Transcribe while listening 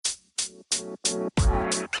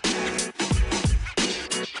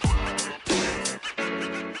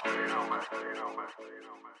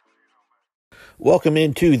Welcome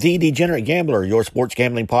into The Degenerate Gambler, your sports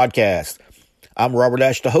gambling podcast. I'm Robert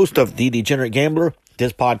Ash, the host of The Degenerate Gambler.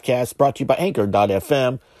 This podcast is brought to you by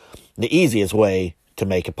Anchor.fm, the easiest way to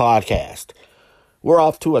make a podcast. We're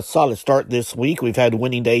off to a solid start this week. We've had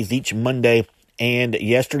winning days each Monday and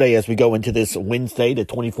yesterday as we go into this Wednesday, the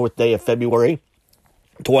 24th day of February,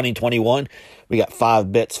 2021. We got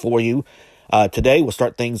 5 bets for you. Today, we'll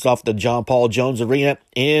start things off at the John Paul Jones Arena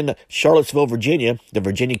in Charlottesville, Virginia. The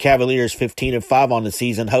Virginia Cavaliers, 15-5 on the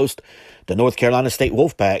season, host the North Carolina State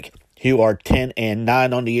Wolfpack, who are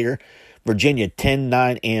 10-9 on the year. Virginia,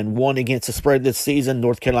 10-9-1 against the spread this season.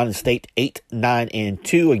 North Carolina State,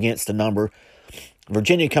 8-9-2 against the number.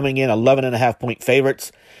 Virginia coming in 11.5-point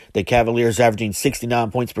favorites. The Cavaliers averaging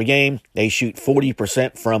 69 points per game. They shoot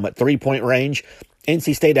 40% from three-point range.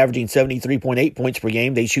 NC State averaging 73.8 points per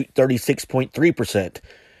game. They shoot 36.3%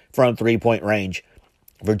 from three-point range.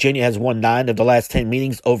 Virginia has won 9 of the last 10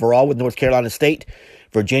 meetings overall with North Carolina State.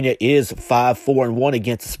 Virginia is 5-4-1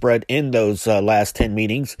 against the spread in those last 10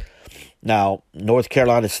 meetings. Now, North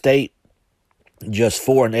Carolina State just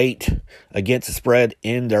 4-8 against the spread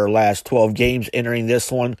in their last 12 games entering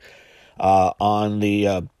this one. On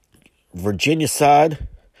the Virginia side,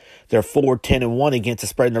 they're 4-10-1 against the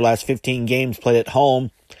spread in their last 15 games played at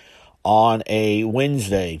home on a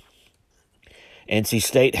Wednesday. NC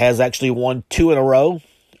State has actually won 2 in a row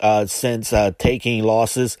since taking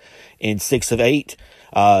losses in 6 of 8.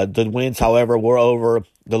 The wins, however, were over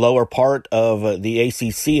the lower part of the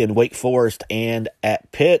ACC in Wake Forest and at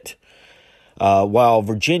Pitt, while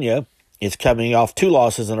Virginia is coming off 2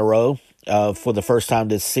 losses in a row for the first time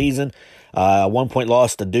this season. 1-point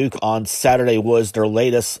loss to Duke on Saturday was their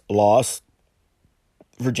latest loss.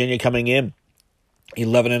 Virginia coming in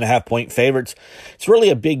 11.5-point favorites. It's really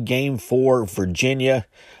a big game for Virginia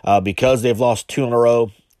because they've lost 2 in a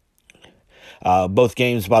row. Both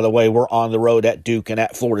games, by the way, were on the road at Duke and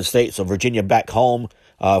at Florida State. So Virginia back home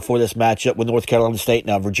for this matchup with North Carolina State.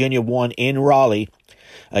 Now, Virginia won in Raleigh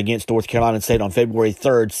against North Carolina State on February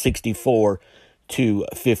 3rd,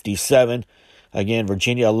 64-57. Again,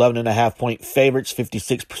 Virginia, 11.5-point favorites,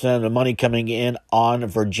 56% of the money coming in on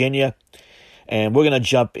Virginia. And we're going to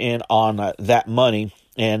jump in on that money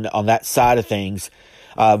and on that side of things.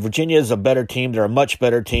 Virginia is a better team. They're a much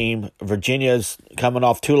better team. Virginia's coming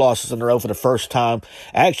off 2 losses in a row for the first time.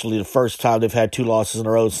 Actually, the first time they've had 2 losses in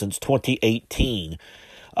a row since 2018.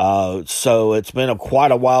 So it's been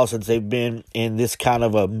quite a while since they've been in this kind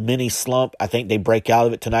of a mini slump. I think they break out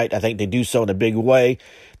of it tonight. I think they do so in a big way.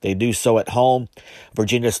 They do so at home.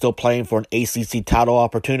 Virginia's still playing for an ACC title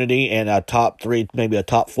opportunity and a top 3, maybe a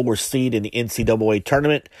top 4 seed in the NCAA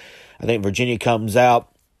tournament. I think Virginia comes out.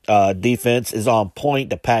 Defense is on point.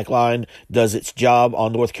 The pack line does its job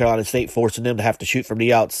on North Carolina State, forcing them to have to shoot from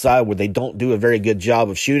the outside where they don't do a very good job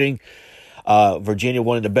of shooting. Virginia,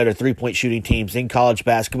 one of the better 3-point shooting teams in college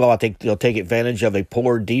basketball. I think they'll take advantage of a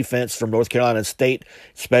poor defense from North Carolina State,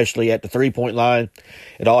 especially at the 3-point line.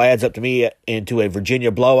 It all adds up to me into a Virginia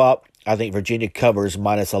blowout. I think Virginia covers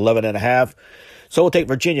minus 11.5. So we'll take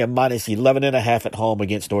Virginia minus 11.5 at home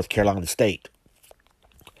against North Carolina State.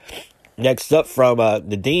 Next up from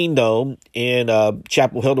the Dean Dome in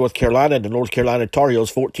Chapel Hill, North Carolina, the North Carolina Tar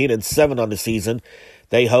Heels, 14-7 on the season.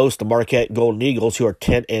 They host the Marquette Golden Eagles, who are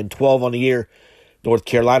 10-12 on the year. North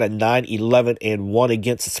Carolina 9-11-1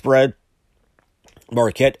 against the spread.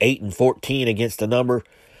 Marquette 8-14 against the number.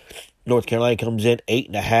 North Carolina comes in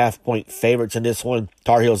 8.5-point favorites in this one.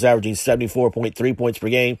 Tar Heels averaging 74.3 points per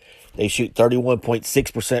game. They shoot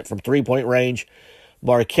 31.6% from three-point range.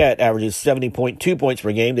 Marquette averages 70.2 points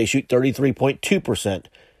per game. They shoot 33.2%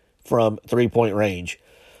 from three-point range.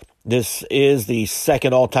 This is the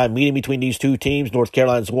second all-time meeting between these two teams. North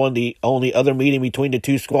Carolina's won the only other meeting between the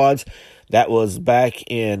two squads. That was back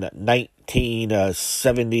in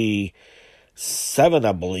 1977,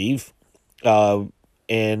 I believe.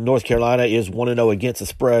 And North Carolina is 1-0 against the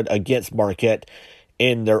spread against Marquette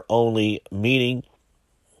in their only meeting.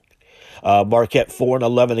 Marquette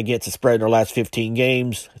 4-11 against the spread in their last 15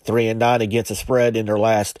 games. 3-9 against the spread in their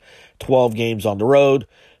last 12 games on the road.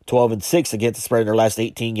 12-6 against the spread in their last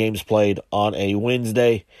 18 games played on a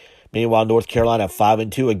Wednesday. Meanwhile, North Carolina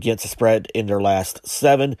 5-2 against the spread in their last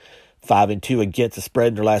 7. 5-2 against the spread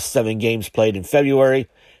in their last 7 games played in February.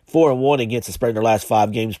 4-1 against the spread in their last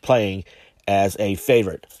 5 games playing as a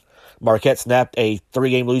favorite. Marquette snapped a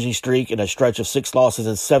 3-game losing streak in a stretch of 6 losses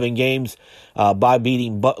in 7 games by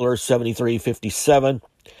beating Butler 73-57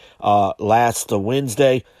 last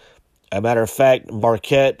Wednesday. A matter of fact,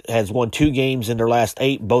 Marquette has won 2 games in their last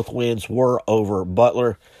 8. Both wins were over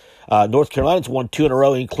Butler. North Carolina's won 2 in a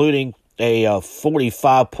row, including a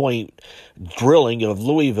 45-point drilling of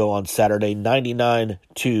Louisville on Saturday,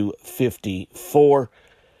 99-54.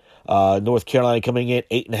 North Carolina coming in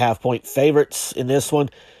 8.5-point favorites in this one.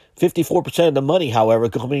 54% of the money, however,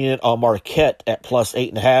 coming in on Marquette at plus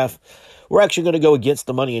 8.5. We're actually going to go against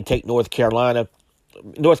the money and take North Carolina.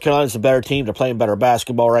 North Carolina's a better team. They're playing better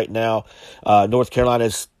basketball right now. North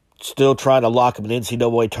Carolina's still trying to lock up an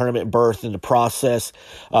NCAA tournament berth in the process.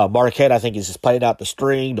 Marquette, I think, is just playing out the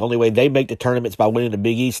string. The only way they make the tournament is by winning the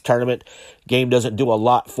Big East tournament. Game doesn't do a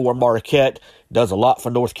lot for Marquette. Does a lot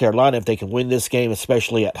for North Carolina if they can win this game,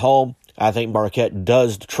 especially at home. I think Marquette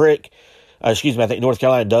does the trick. I think North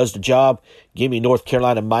Carolina does the job. Give me North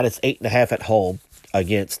Carolina minus 8.5 at home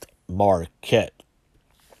against Marquette.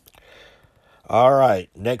 All right,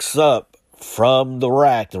 next up, from the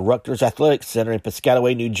RAC, the Rutgers Athletics Center in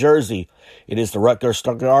Piscataway, New Jersey. It is the Rutgers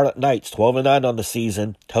Scarlet Knights, 12-9 on the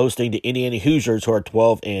season, hosting the Indiana Hoosiers, who are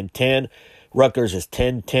 12-10. Rutgers is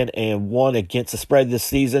 10-10-1 against the spread this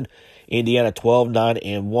season. Indiana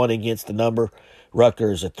 12-9-1 against the number.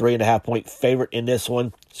 Rutgers a 3.5-point favorite in this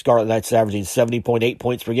one. Scarlet Knights averaging 70.8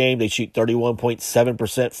 points per game. They shoot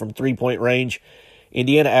 31.7% from three-point range.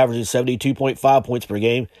 Indiana averaging 72.5 points per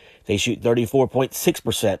game. They shoot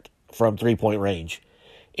 34.6% from three-point range.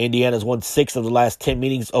 Indiana's won 6 of the last 10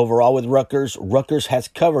 meetings overall with Rutgers. Rutgers has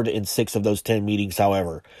covered in 6 of those 10 meetings,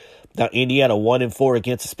 however. Now, Indiana 1-4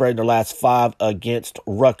 against the spread in their last 5 against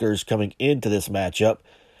Rutgers coming into this matchup.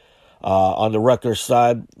 On the Rutgers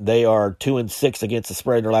side, they are 2-6 against the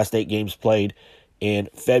spread in their last 8 games played in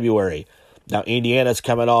February. Now, Indiana's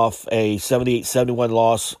coming off a 78-71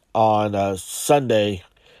 loss on Saturday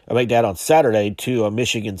to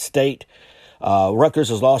Michigan State. Rutgers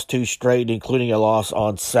has lost 2 straight, including a loss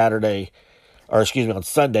on Sunday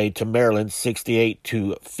to Maryland,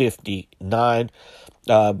 68-59.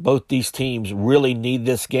 Both these teams really need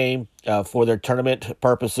this game for their tournament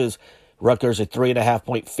purposes. Rutgers a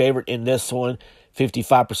 3.5-point favorite in this one.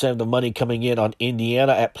 55% of the money coming in on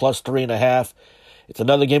Indiana at plus 3.5. It's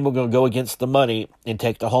another game we're going to go against the money and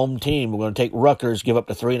take the home team. We're going to take Rutgers, give up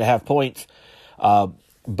the 3.5 points.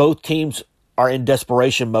 Both teams are in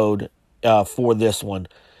desperation mode for this one,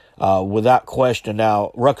 without question.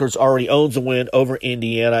 Now, Rutgers already owns a win over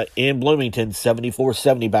Indiana in Bloomington,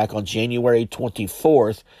 74-70 back on January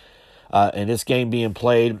 24th. And this game being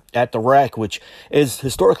played at the RAC, which is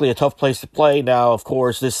historically a tough place to play. Now, of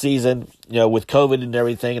course, this season, with COVID and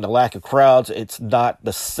everything and the lack of crowds, it's not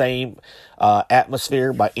the same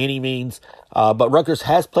atmosphere by any means. But Rutgers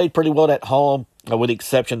has played pretty well at home, with the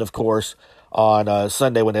exception, of course, on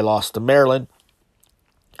Sunday when they lost to Maryland.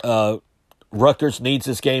 Rutgers needs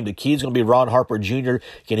this game. The key is going to be Ron Harper Jr.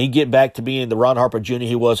 Can he get back to being the Ron Harper Jr.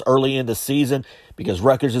 he was early in the season? Because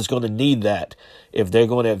Rutgers is going to need that if they're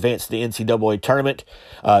going to advance the NCAA tournament.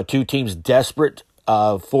 2 teams desperate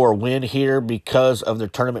for a win here because of their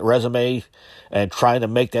tournament resume and trying to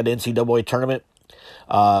make that NCAA tournament.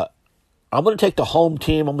 I'm going to take the home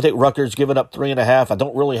team. I'm going to take Rutgers, giving up 3.5. I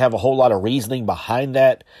don't really have a whole lot of reasoning behind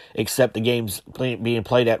that, except the game's being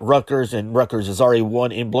played at Rutgers, and Rutgers has already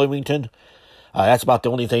won in Bloomington. That's about the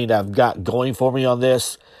only thing that I've got going for me on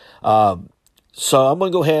this. So I'm going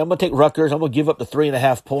to go ahead. I'm going to take Rutgers. I'm going to give up the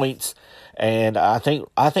 3.5 points. And I think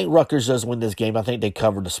Rutgers does win this game. I think they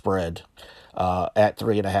cover the spread at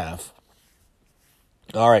 3.5.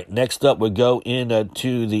 All right, next up we go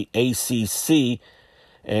into the ACC.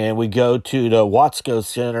 And we go to the Watsco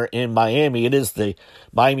Center in Miami. It is the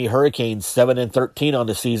Miami Hurricanes, 7-13 on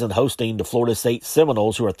the season, hosting the Florida State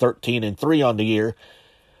Seminoles, who are 13-3 on the year.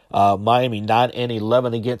 Miami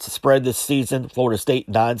 9-11 against the spread this season. Florida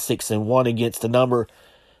State 9-6-1 against the number.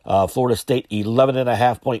 Florida State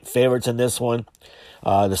 11.5-point favorites in this one.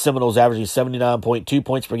 The Seminoles averaging 79.2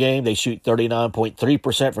 points per game. They shoot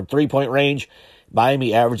 39.3% from three-point range.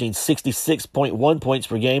 Miami averaging 66.1 points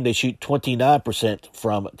per game. They shoot 29%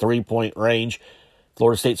 from three-point range.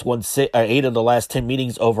 Florida State's won 8 of the last 10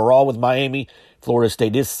 meetings overall with Miami. Florida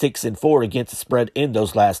State is 6-4 against the spread in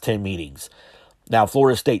those last 10 meetings. Now,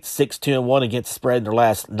 Florida State 6-1 against the spread in their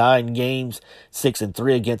last 9 games,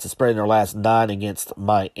 6-3 against the spread in their last 9 against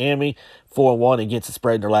Miami, 4-1 against the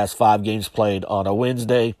spread in their last 5 games played on a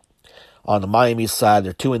Wednesday. On the Miami side,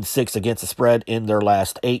 they're 2-6 against the spread in their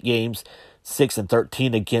last 8 games,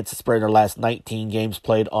 6-13 against the spread in their last 19 games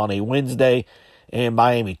played on a Wednesday, and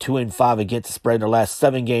Miami 2-5 against the spread in their last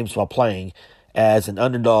 7 games while playing as an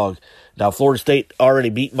underdog. Now, Florida State already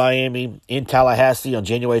beat Miami in Tallahassee on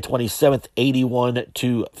January 27th,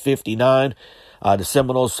 81-59. The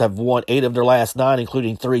Seminoles have won 8 of their last 9,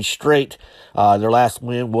 including 3 straight. Their last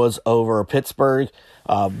win was over Pittsburgh.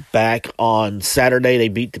 Back on Saturday, they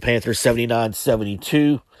beat the Panthers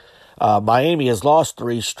 79-72. Miami has lost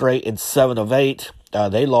 3 straight and 7 of 8.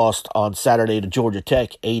 They lost on Saturday to Georgia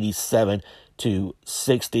Tech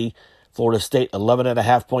 87-60. Florida State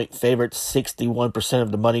 11.5-point favorite, 61%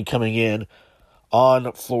 of the money coming in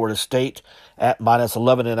on Florida State at minus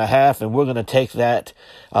 11.5, and we're going to take that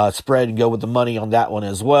spread and go with the money on that one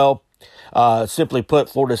as well. Simply put,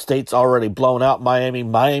 Florida State's already blown out Miami.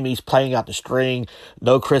 Miami's playing out the string.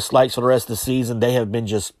 No Chris Lights for the rest of the season. They have been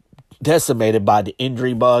just decimated by the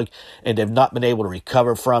injury bug, and they've not been able to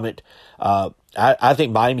recover from it. I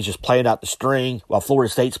think Miami's just playing out the string, while Florida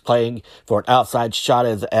State's playing for an outside shot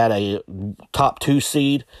at a top 2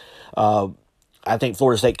 seed. I think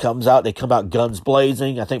Florida State comes out. They come out guns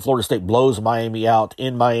blazing. I think Florida State blows Miami out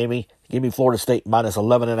in Miami. Give me Florida State minus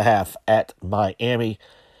 11.5 at Miami.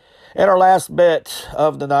 And our last bet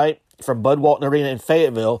of the night from Bud Walton Arena in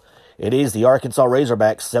Fayetteville, it is the Arkansas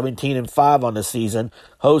Razorbacks, 17-5 on the season,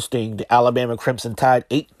 hosting the Alabama Crimson Tide,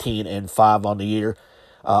 18-5 on the year.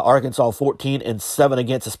 Arkansas 14-7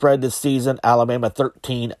 against the spread this season. Alabama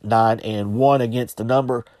 13-9-1 against the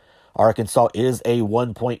number. Arkansas is a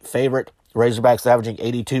 1-point favorite. Razorbacks averaging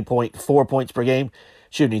 82.4 points per game,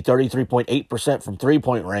 shooting 33.8% from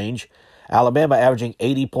 3-point range. Alabama averaging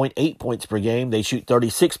 80.8 points per game. They shoot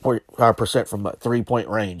 36% from 3-point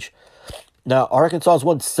range. Now, Arkansas has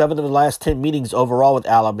won 7 of the last 10 meetings overall with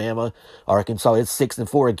Alabama. Arkansas is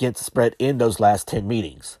 6-4 against the spread in those last 10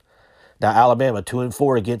 meetings. Now, Alabama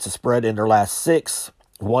 2-4 against the spread in their last 6,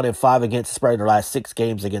 1-5 against the spread in their last 6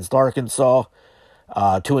 games against Arkansas,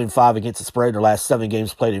 2-5 against the spread in their last 7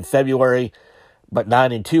 games played in February, but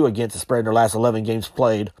 9-2 against the spread in their last 11 games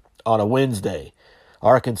played on a Wednesday.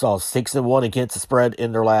 Arkansas 6-1 against the spread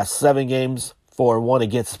in their last 7 games, 4-1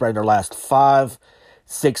 against the spread in their last 5,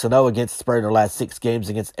 6-0 against the spread in their last 6 games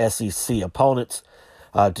against SEC opponents.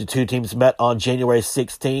 The 2 teams met on January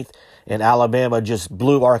 16th, and Alabama just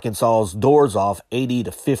blew Arkansas's doors off,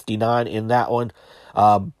 80-59 in that one.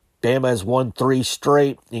 Bama has won 3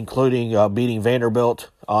 straight, including beating Vanderbilt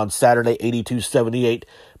on Saturday, 82-78,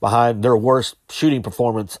 behind their worst shooting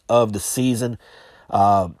performance of the season.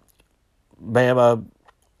 Bama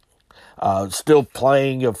still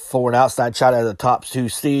playing for an outside shot at the top 2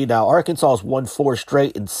 seed. Now, Arkansas has won 4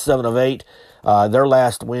 straight and 7 of 8. Their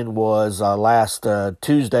last win was last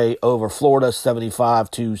Tuesday over Florida,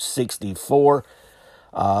 75-64.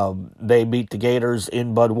 They beat the Gators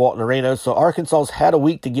in Bud Walton Arena. So Arkansas's had a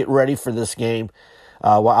week to get ready for this game,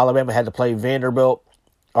 while Alabama had to play Vanderbilt.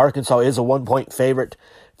 Arkansas is a 1-point favorite.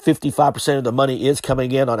 55% of the money is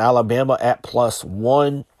coming in on Alabama at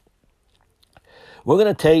 +1. We're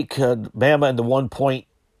going to take Bama in the 1 point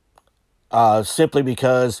simply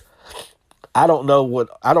because I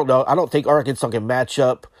don't think Arkansas can match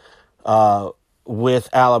up with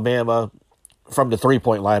Alabama from the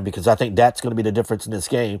 3-point line, because I think that's going to be the difference in this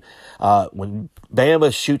game. When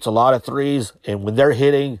Bama shoots a lot of threes, and when they're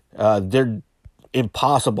hitting, they're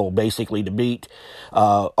impossible basically to beat.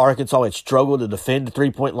 Arkansas had struggled to defend the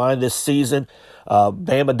 3-point line this season.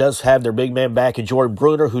 Bama does have their big man back in Jordan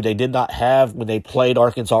Bruner, who they did not have when they played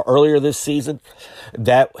Arkansas earlier this season.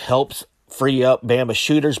 That helps free up Bama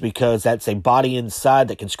shooters, because that's a body inside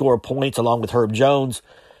that can score points along with Herb Jones.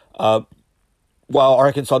 While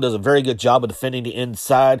Arkansas does a very good job of defending the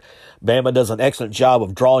inside, Bama does an excellent job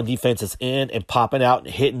of drawing defenses in and popping out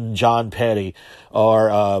and hitting John Petty,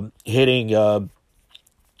 or hitting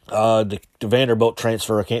the Vanderbilt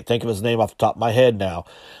transfer. I can't think of his name off the top of my head now.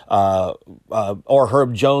 Or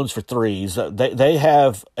Herb Jones for threes. They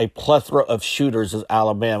have a plethora of shooters as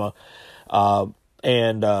Alabama.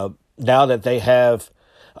 And now that they have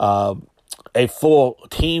a full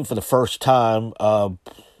team for the first time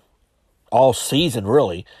all season,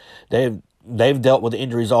 really, they've dealt with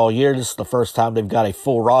injuries all year. This is the first time they've got a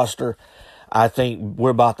full roster. I think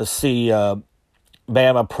we're about to see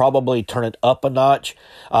Bama probably turn it up a notch.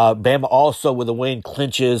 Bama also, with a win,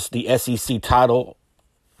 clinches the SEC title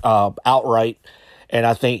outright, and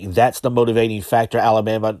I think that's the motivating factor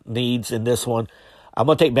Alabama needs in this one. I'm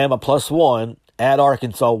going to take Bama +1 at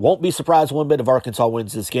Arkansas. Won't be surprised one bit if Arkansas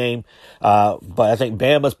wins this game, but I think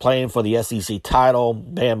Bama's playing for the SEC title.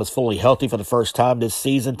 Bama's fully healthy for the first time this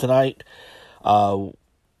season tonight, and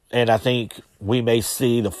I think we may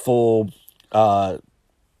see the full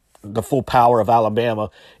power of Alabama,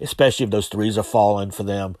 especially if those threes are falling for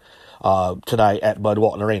them tonight at Bud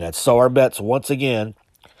Walton Arena. So our bets, once again,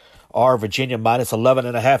 are Virginia minus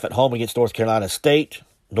 11.5 at home against North Carolina State,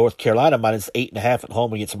 North Carolina minus 8.5 at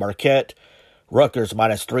home against Marquette, Rutgers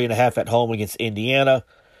minus 3.5 at home against Indiana.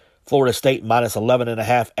 Florida State minus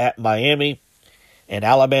 11.5 at Miami. And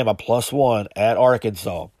Alabama +1 at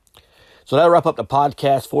Arkansas. So that'll wrap up the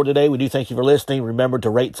podcast for today. We do thank you for listening. Remember to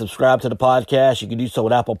rate and subscribe to the podcast. You can do so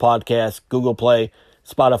at Apple Podcasts, Google Play,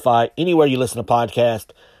 Spotify, anywhere you listen to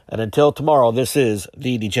podcasts. And until tomorrow, this is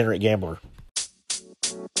The Degenerate Gambler.